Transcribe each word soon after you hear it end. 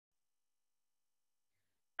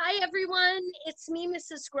Hi everyone, it's me,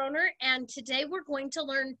 Mrs. Groner, and today we're going to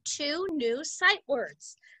learn two new sight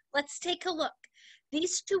words. Let's take a look.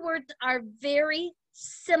 These two words are very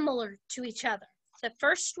similar to each other. The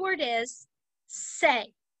first word is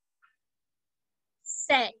say.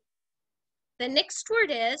 Say. The next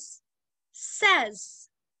word is says.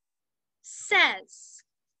 Says.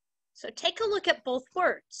 So take a look at both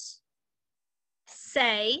words.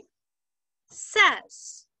 Say,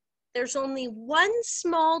 says. There's only one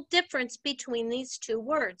small difference between these two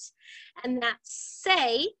words, and that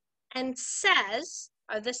say and says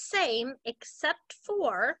are the same except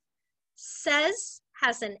for says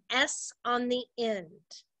has an S on the end.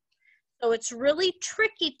 So it's really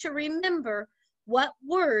tricky to remember what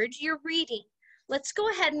word you're reading. Let's go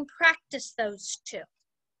ahead and practice those two.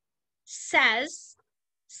 Says,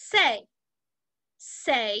 say.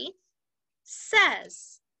 Say,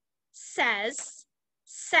 says. Says,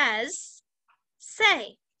 says,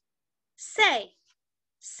 say. Say,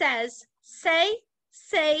 says, say,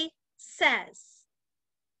 says.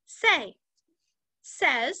 Say,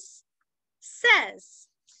 says, says.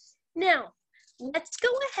 Now, let's go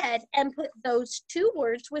ahead and put those two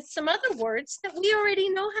words with some other words that we already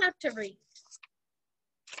know how to read.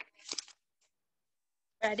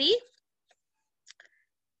 Ready?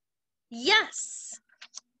 Yes.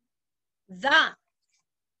 The.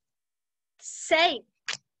 Say.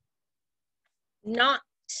 Not.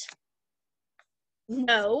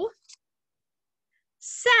 No.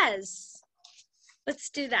 Says. Let's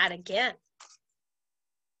do that again.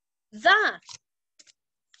 The.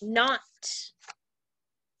 Not.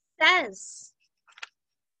 Says.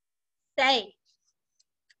 Say.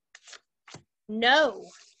 No.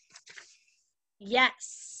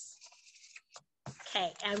 Yes.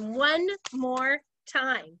 Okay, and one more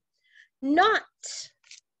time. Not.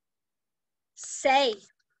 Say.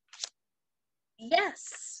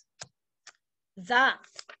 Yes. The.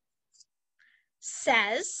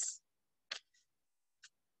 Says.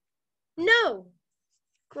 No.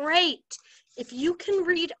 Great. If you can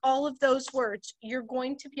read all of those words, you're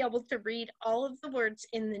going to be able to read all of the words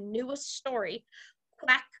in the newest story,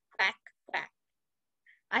 Quack, Quack, Quack.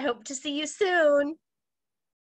 I hope to see you soon.